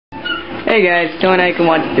Hey guys, twilight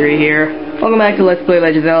here. Welcome back to Let's Play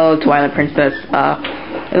Legend of Zelda Twilight Princess.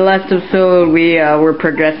 In the last episode, we were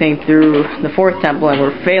progressing through the 4th temple and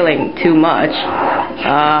we're failing too much.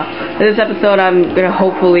 In this episode, I'm gonna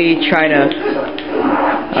hopefully try to,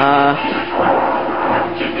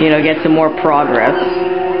 get some more progress.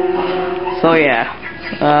 So yeah.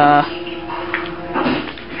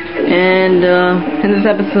 In this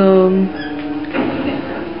episode,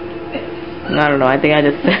 I don't know, I think I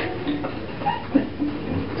just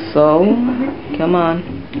So, come on.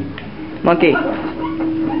 Monkey.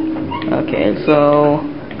 Okay, so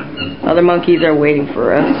other monkeys are waiting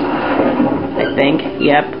for us, I think.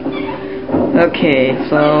 Yep. Okay,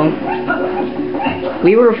 so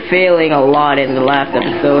we were failing a lot in the last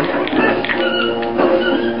episode.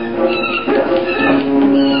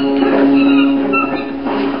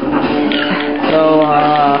 So,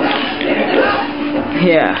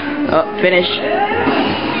 yeah. Oh, finish.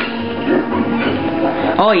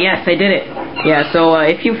 Oh yes, I did it. Yeah, so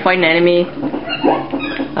if you fight an enemy,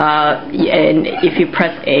 and if you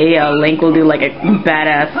press A, Link will do like a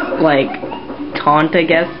badass, like, taunt, I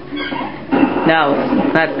guess.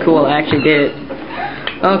 That's cool, I actually did it.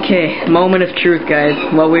 Okay, moment of truth, guys.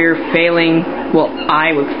 While we were failing, well,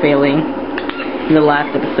 I was failing in the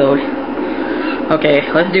last episode.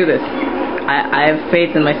 Okay, let's do this. I have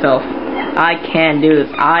faith in myself. I can do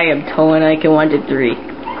this. I am Toan. I can 1, 2, 3.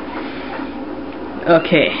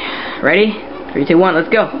 Okay, ready? 3, 2, 1, let's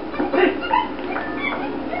go.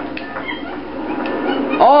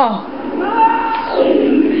 Oh!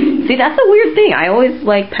 See, that's a weird thing. I always,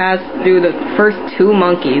 like, pass through the first 2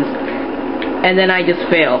 monkeys, and then I just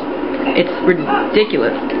fail. It's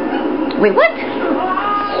ridiculous. Wait, what?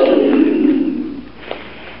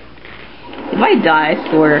 If I die, I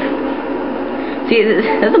swear. See,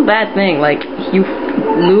 that's a bad thing. Like, you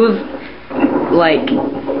lose, like,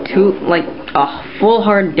 full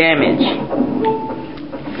heart damage.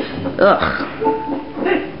 Ugh.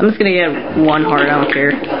 I'm just gonna get 1 heart, I don't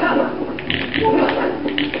care.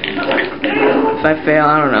 If I fail,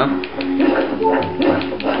 I don't know.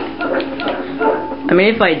 I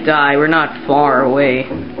mean, if I die, we're not far away. I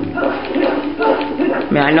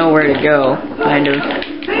mean, I know where to go, kind of.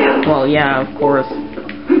 Well, yeah, of course.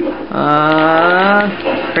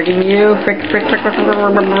 Freaking you, frick.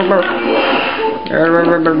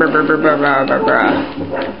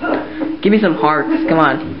 Give me some hearts, come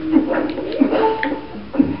on.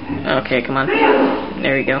 Okay, come on.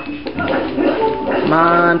 There we go. Come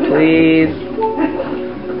on, please.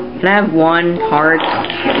 Can I have 1 heart?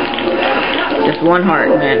 Just 1 heart,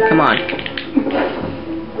 man, come on.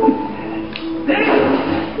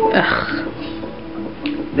 Ugh.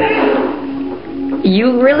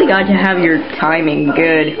 You really got to have your timing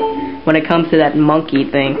good when it comes to that monkey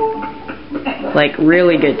thing. Like,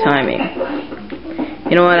 really good timing.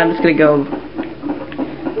 You know what, I'm just gonna go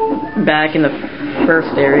back in the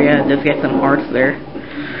first area and just get some hearts there.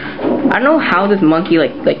 I don't know how this monkey,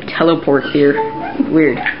 like teleports here. It's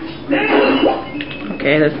weird.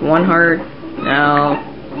 Okay, there's 1 heart. Now.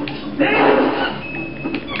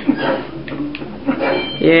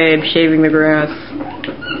 Yay, I'm shaving the grass.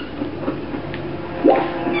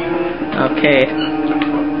 Okay.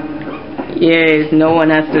 Yay, no one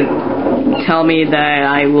has to tell me that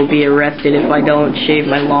I will be arrested if I don't shave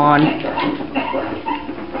my lawn.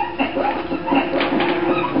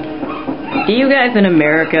 Do you guys in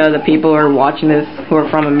America, the people who are watching this, who are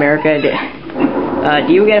from America,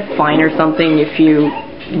 do you get a fine or something if you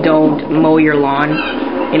don't mow your lawn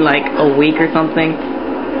in like a week or something?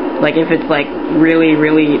 Like if it's like really,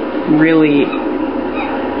 really, really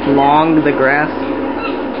long, the grass?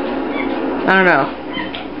 I don't know.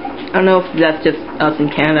 I don't know if that's just us in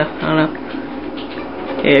Canada. I don't know.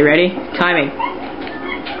 Okay, ready? Timing.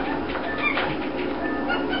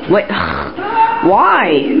 Wait. Why?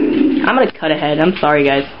 I'm gonna cut ahead. I'm sorry,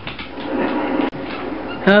 guys.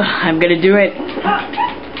 I'm gonna do it.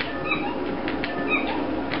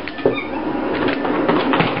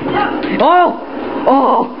 Oh!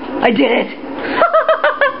 Oh! I did it!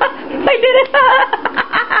 I did it!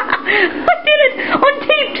 I did it! On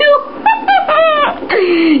tape, too!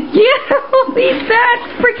 Yeah! These bad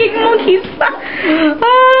freaking monkeys!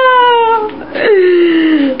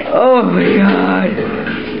 Oh my god!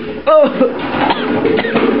 Oh!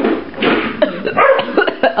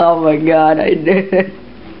 Oh my god, I did it!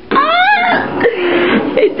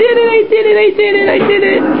 I did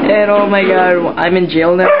it! And oh my god, I'm in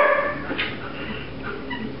jail now.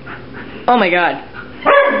 Oh my god!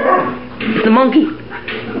 It's a monkey!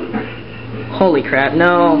 Holy crap,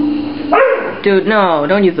 no. Dude, no,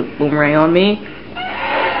 don't use a boomerang on me.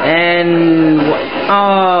 And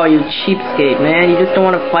Oh, you cheapskate, man. You just don't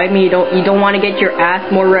want to fight me. You don't want to get your ass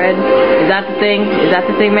more red. Is that the thing? Is that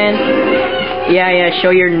the thing, man? Yeah.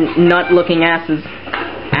 Show your nut-looking ass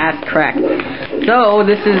crack. So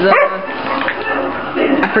this is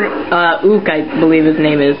I forgot. Ook, I believe his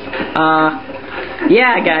name is.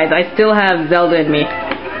 Yeah, guys, I still have Zelda in me.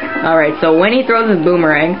 All right. So when he throws his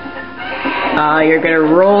boomerang, you're gonna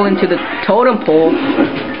roll into the totem pole.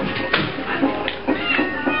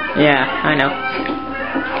 Yeah, I know.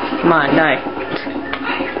 Come on, die.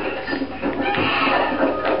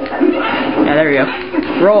 Yeah, there we go.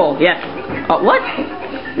 Roll, yes. Oh, what?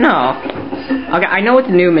 No. Okay, I know it's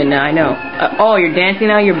Newman now, I know. Oh, you're dancing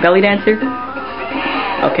now? You're belly dancer?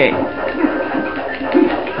 Okay.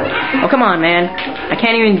 Oh, come on, man. I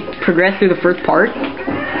can't even progress through the first part.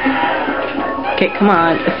 Okay, come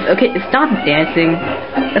on. Okay, stop dancing.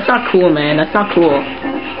 That's not cool, man. That's not cool.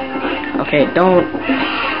 Okay, don't...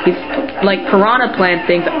 He's like piranha plant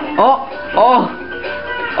things. Oh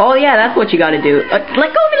yeah, that's what you gotta do. Let go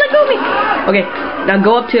of me. Okay, now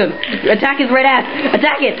go up to him. Attack his red ass.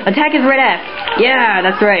 Attack it. Attack his red ass. Yeah,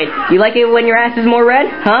 that's right. You like it when your ass is more red?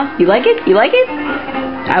 Huh? You like it? You like it?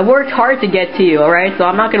 I worked hard to get to you, alright? So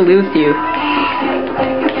I'm not gonna lose to you.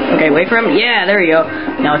 Okay, wait for him. Yeah, there you go.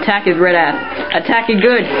 Now attack his red ass. Attack it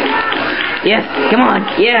good. Yes, come on.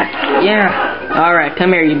 Yeah. Alright,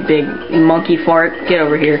 come here, you big monkey fart. Get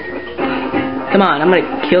over here. Come on, I'm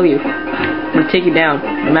gonna kill you. I'm gonna take you down,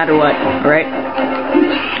 no matter what, alright?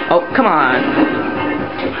 Oh, come on.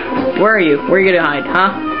 Where are you? Where are you gonna hide,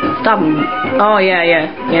 huh? Stop. Oh,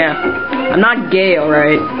 yeah. I'm not gay,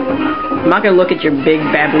 alright? I'm not gonna look at your big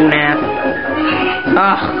baboon ass.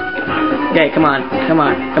 Ugh. Okay, come on.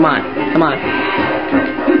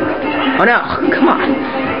 Oh no, come on.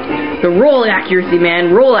 The roll accuracy,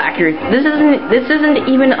 man. Roll accuracy. This isn't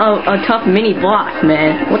even a tough mini boss,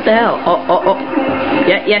 man. What the hell? Oh.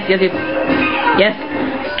 Yes.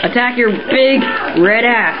 Attack your big red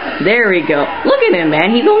ass. There we go. Look at him, man.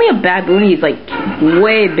 He's only a baboon. He's like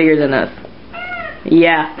way bigger than us.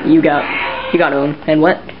 Yeah, you got owned. And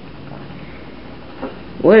what?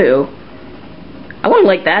 Whoa. I wouldn't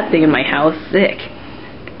like that thing in my house. Sick.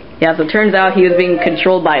 Yeah, so it turns out he was being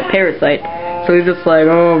controlled by a parasite. So he's just like,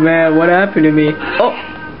 oh man, what happened to me? Oh!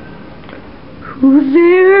 Who's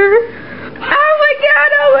there? Oh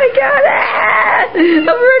my god! Ah! I'm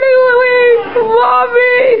running away!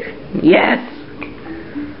 Mommy! Yes!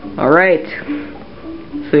 Alright.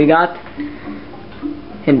 So we got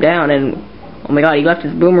him down and, oh my god, he left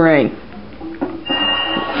his boomerang.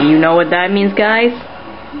 Do you know what that means, guys?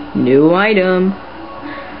 New item.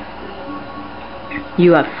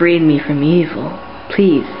 You have freed me from evil.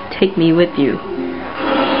 Please, take me with you.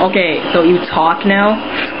 Okay, so you talk now?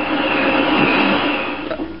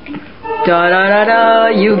 Da-da-da-da,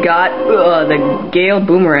 you got the gale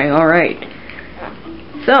boomerang, alright.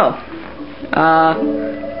 So,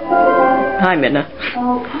 hi Midna.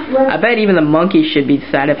 I bet even the monkey should be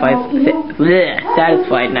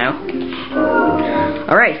satisfied now.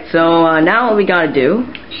 Alright, so now what we gotta do,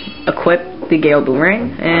 equip the gale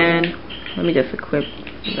boomerang, and let me just equip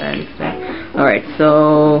that instead. Alright,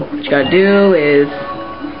 so what you gotta do is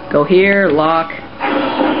go here, lock,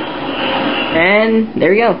 and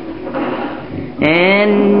there we go.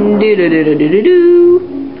 And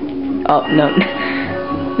do-do-do-do-do-do-do. Oh, no.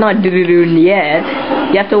 Not do-do-do yet.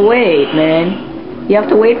 You have to wait, man. You have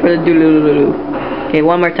to wait for the do-do-do-do-do. Okay,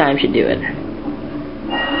 one more time should do it.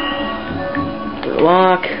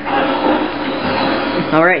 Lock.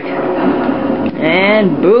 Alright.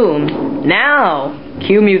 And boom. Now!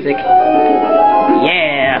 Cue music.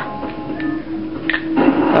 Yeah!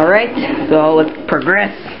 Alright, so let's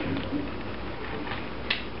progress.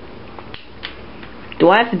 Do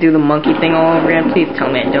I have to do the monkey thing all over again? Please tell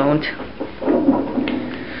me I don't.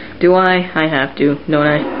 Do I? I have to, don't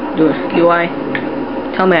I? Do I?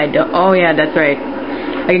 Tell me I don't. Oh yeah, that's right.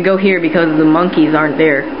 I can go here because the monkeys aren't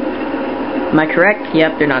there. Am I correct?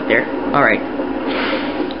 Yep, they're not there. Alright.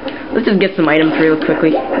 Let's just get some items real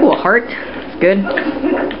quickly. Ooh, a heart. That's good.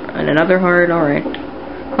 And another heart. Alright.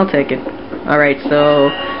 I'll take it. Alright, so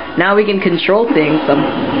now we can control things, some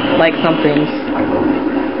things.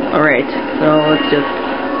 Alright, so let's just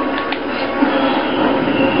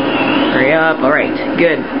hurry up. Alright,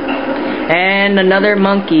 good. And another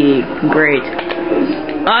monkey. Great.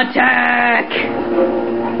 Attack!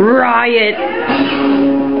 Riot!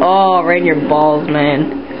 Oh, right in your balls, man.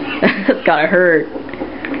 That's gotta hurt.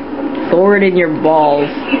 Sword in your balls.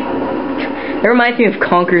 That reminds me of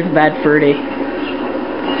Conker's Bad Fur Day.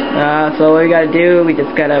 So what we gotta do, we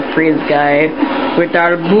just gotta free this guy with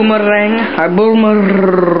our boomerang.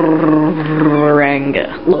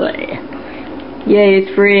 Yeah, he's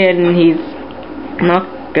free and he's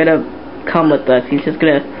not gonna come with us. He's just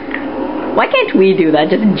gonna... Why can't we do that?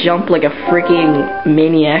 Just jump like a freaking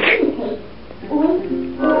maniac.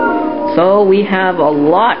 So we have a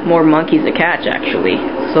lot more monkeys to catch, actually.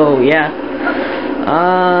 So yeah.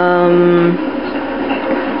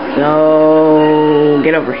 So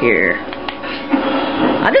get over here.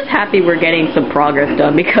 I'm just happy we're getting some progress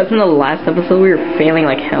done, because in the last episode we were failing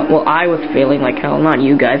like hell. Well, I was failing like hell, not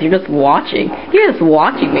you guys. You're just watching. You're just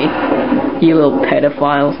watching me. You little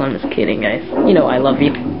pedophiles. I'm just kidding, guys. You know I love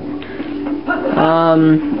you.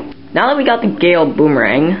 Now that we got the gale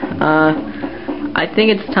boomerang, I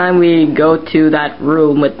think it's time we go to that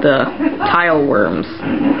room with the tile worms.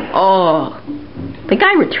 Oh, the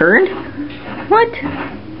guy returned? What?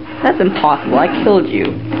 That's impossible. I killed you.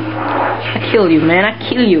 I killed you, man. I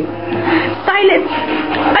kill you. Silence!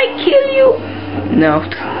 I kill you! No.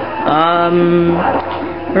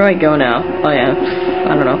 Where do I go now? Oh yeah.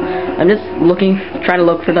 I don't know. I'm just trying to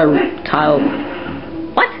look for the tile.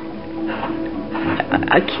 What?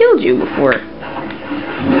 I killed you before.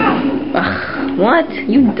 Ugh, what?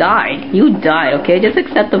 You died. You died, okay? Just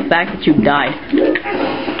accept the fact that you died.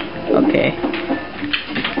 Okay.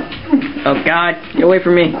 Oh god, get away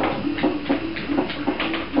from me.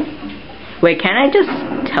 Wait, can I just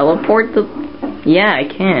teleport the... Yeah, I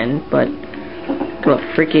can, but... I'm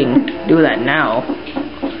gonna freaking do that now.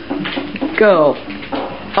 Go.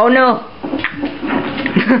 Oh no!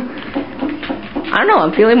 I don't know,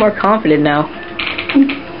 I'm feeling more confident now.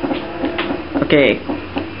 Okay.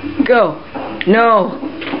 Go. No.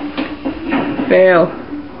 Fail.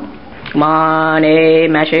 Come on, mash it,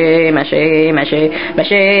 mash it, mash it, mash it,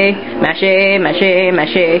 mash it, mash it,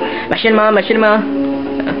 mash it, machinima, machinima.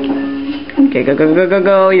 Okay, go, go, go, go,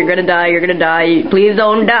 go. You're gonna die, you're gonna die. Please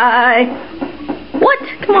don't die. What?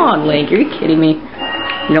 Come on, Link. Are you kidding me?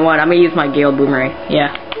 You know what? I'm gonna use my gale boomerang.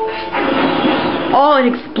 Yeah. Oh, it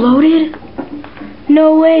exploded?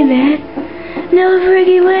 No way, man. No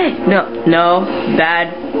freaking way. No.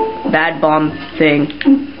 Bad bomb thing.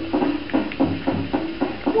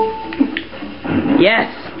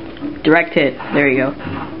 Yes. Direct hit. There you go.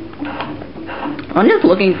 I'm just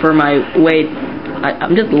looking for my... Wait.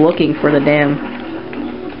 I'm just looking for the damn...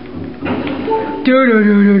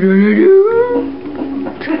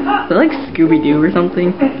 Is it like Scooby-Doo or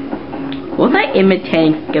something? What was I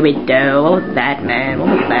imitating Scooby-Doo? What was that, man? What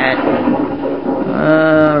was that?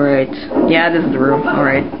 Alright. Yeah, this is the room.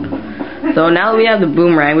 Alright. So now that we have the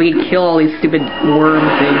boomerang, we can kill all these stupid worm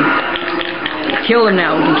things. Kill them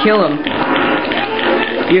now. We can kill them.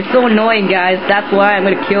 You're so annoying, guys. That's why I'm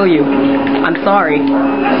gonna kill you. I'm sorry.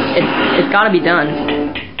 It's gotta be done.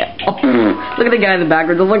 Oh, look at the guy in the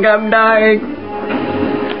background. Look, I'm dying.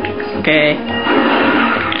 Okay.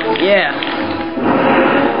 Yeah.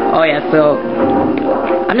 Oh yeah, so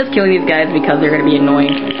I'm just killing these guys because they're gonna be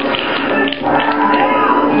annoying.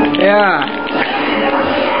 Yeah.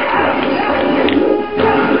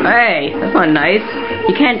 Hey, that's not nice.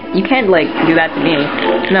 You can't like do that to me.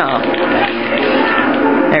 No.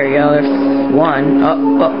 There we go. There's one.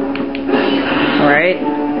 Oh. All right.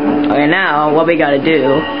 Okay, now what we gotta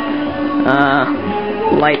do?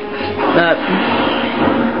 Light up.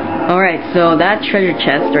 All right. So that treasure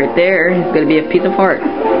chest right there is gonna be a piece of heart.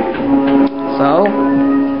 So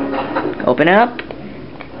open it up.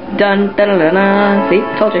 Dun dun dun dun. See,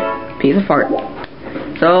 told you. Piece of heart.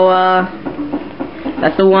 So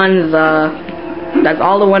that's the ones. That's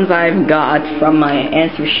all the ones I've got from my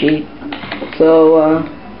answer sheet. So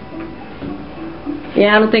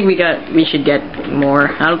yeah, I don't think we should get more.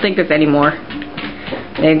 I don't think there's any more.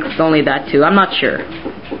 I think it's only that two. I'm not sure.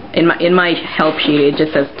 In my help sheet it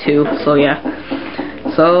just says 2. So yeah.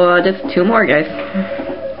 So just 2 more, guys.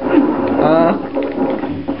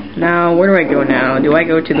 Now where do I go now? Do I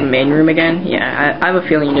go to the main room again? Yeah, I have a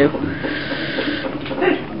feeling you do.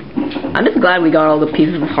 I'm just glad we got all the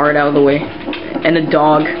pieces of heart out of the way. And the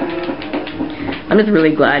dog. I'm just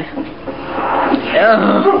really glad.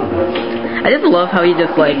 Ugh. I just love how you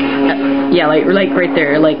just like, yeah, like right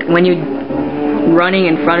there, like when you running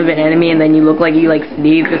in front of an enemy and then you look like you like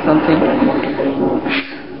sneezed or something.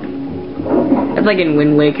 That's like in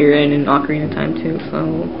Wind Waker and in Ocarina of Time too.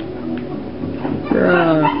 So,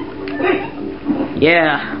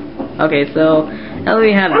 yeah. Okay, so now that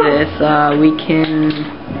we have this, we can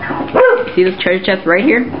see this treasure chest right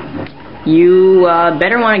here. You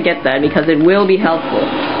better want to get that because it will be helpful.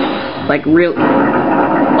 Like real.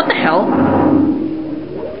 What the hell?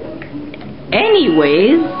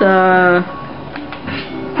 Anyways,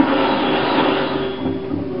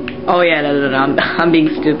 oh yeah, no, I'm being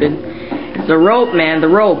stupid. It's the rope, man, the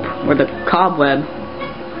rope, or the cobweb.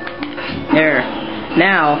 There.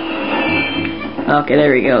 Now. Okay,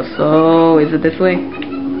 there we go. So, is it this way?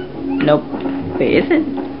 Nope. Wait, is it?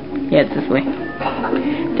 Yeah, it's this way.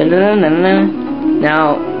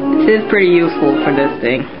 Now, this is pretty useful for this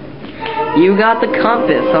thing. You got the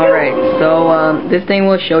compass, alright. So, this thing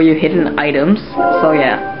will show you hidden items. So,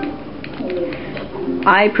 yeah.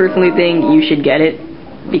 I personally think you should get it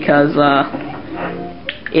because,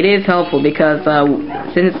 it is helpful because,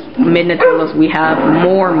 since Midnight told us we have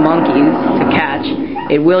more monkeys to catch,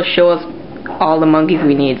 it will show us all the monkeys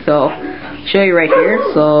we need. So, I'll show you right here.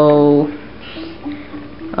 So,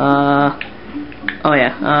 oh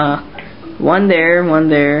yeah, one there, one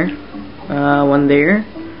there, one there,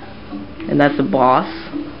 and that's the boss.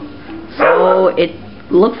 So, it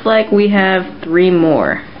looks like we have 3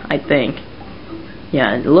 more, I think.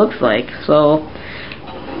 Yeah, it looks like. So,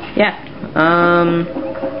 yeah,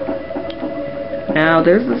 now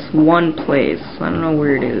there's this one place. I don't know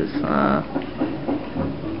where it is.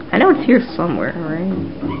 I know it's here somewhere, right?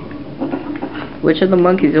 Which of the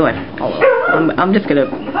monkeys do I follow? I'm just gonna.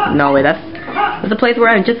 No way. That's the place where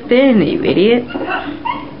I've just been. You idiot.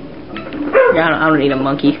 Yeah, I don't need a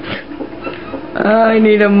monkey. I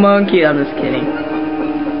need a monkey. I'm just kidding.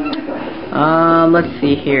 Let's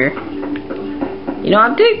see here. You know,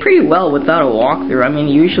 I'm doing pretty well without a walkthrough. I mean,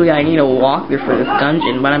 usually I need a walkthrough for this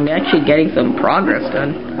dungeon, but I'm actually getting some progress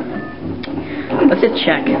done. Let's just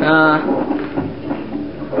check.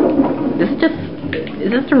 Is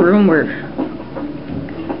this the room where...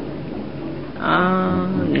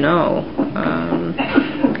 no.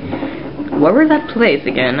 Where was that place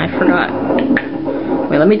again? I forgot.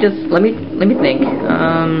 Wait, let me think.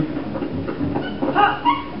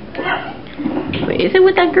 Wait, is it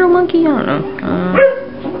with that girl monkey? I don't know.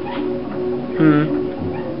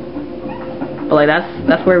 But like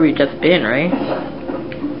that's where we've just been, right?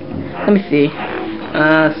 Let me see.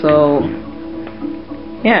 So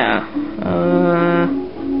yeah.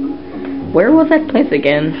 Where was that place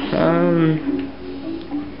again?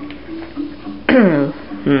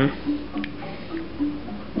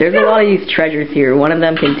 There's a lot of these treasures here. One of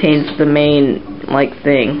them contains the main like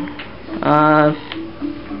thing.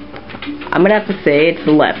 I'm gonna have to say it's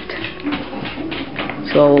left.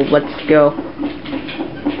 So let's go.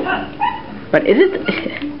 But is it?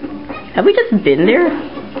 Have we just been there?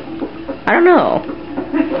 I don't know.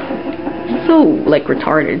 It's so like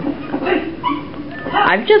retarded.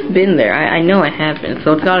 I've just been there. I know I have been.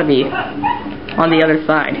 So it's gotta be on the other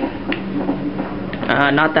side.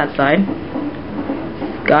 Not that side.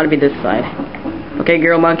 It's gotta be this side. Okay,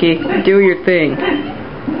 girl monkey, do your thing.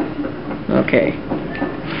 Okay.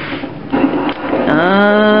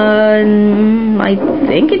 I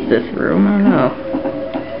think it's this room. I don't know.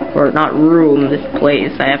 Or not room, this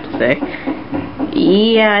place, I have to say.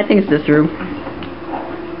 Yeah, I think it's this room.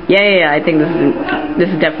 Yeah, I think this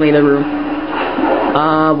is definitely the room.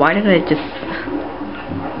 Why did I just...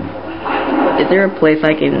 Is there a place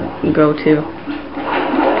I can go to?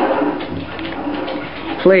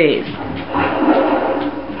 Please.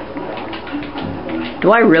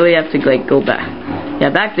 Do I really have to, like, go back? Yeah,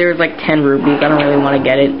 back there is like 10 rupees. I don't really want to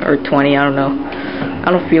get it. Or 20, I don't know. I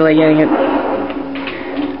don't feel like getting it.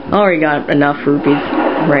 I already got enough rupees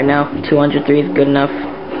right now. 203 is good enough.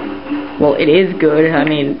 Well, it is good. I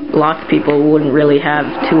mean, lots of people wouldn't really have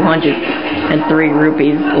 203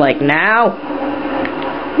 rupees like now.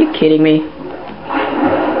 Are you kidding me?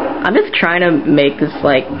 I'm just trying to make this,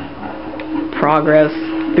 like, progress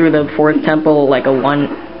through the 4th temple like a one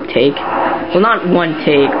take. Well, not one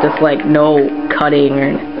take, just like no cutting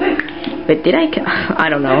or... But did I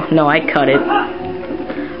don't know. No, I cut it.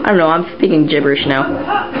 I don't know, I'm speaking gibberish now.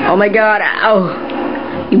 Oh my god, ow!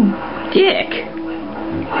 You dick!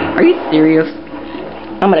 Are you serious?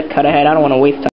 I'm gonna cut ahead, I don't want to waste time.